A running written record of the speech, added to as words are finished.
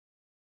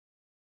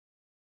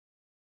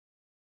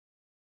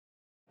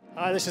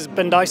Hi, this is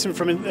Ben Dyson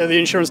from the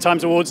Insurance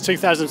Times Awards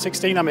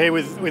 2016. I'm here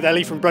with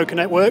Ellie from Broker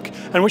Network.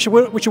 And which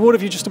award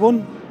have you just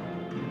won?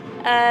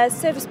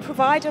 Service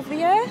Provider of the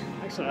Year.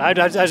 Excellent. How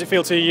does it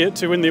feel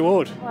to win the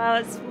award? Well,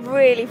 it's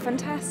really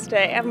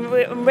fantastic. I'm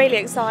really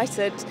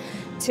excited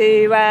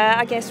to,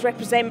 I guess,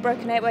 represent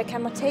Broker Network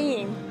and my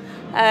team.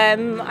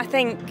 I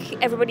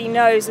think everybody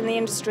knows in the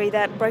industry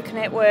that Broker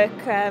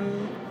Network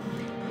and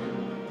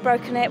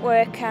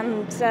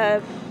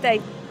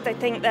they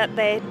think that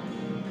their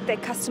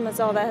customers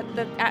are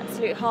the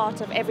absolute heart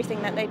of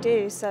everything that they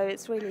do. So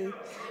it's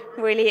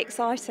really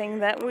exciting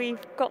that we've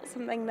got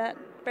something that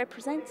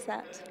represents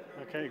that.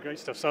 Okay, great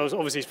stuff. So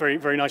obviously it's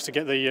very nice to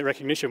get the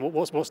recognition.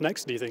 What's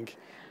next, do you think?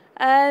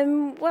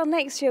 Well,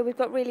 next year we've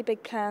got really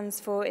big plans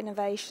for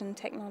innovation,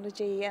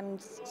 technology,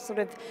 and sort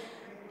of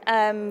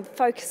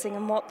focusing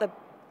on what the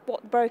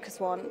brokers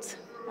want,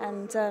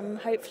 and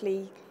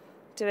hopefully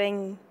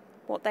doing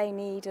what they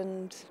need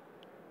and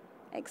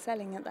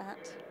excelling at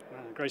that.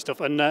 Great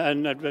stuff. And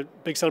a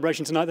big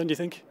celebration tonight then, do you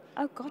think?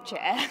 Oh God,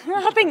 yeah.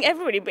 I think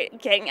everybody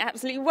getting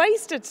absolutely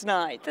wasted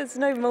tonight. There's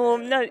no more,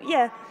 we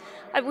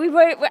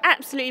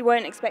absolutely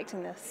weren't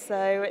expecting this,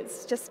 so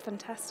it's just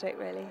fantastic,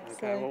 really.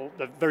 Okay, well,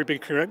 a very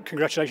big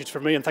congratulations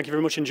from me, and thank you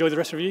very much. Enjoy the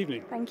rest of your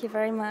evening. Thank you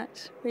very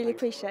much. Really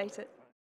appreciate it.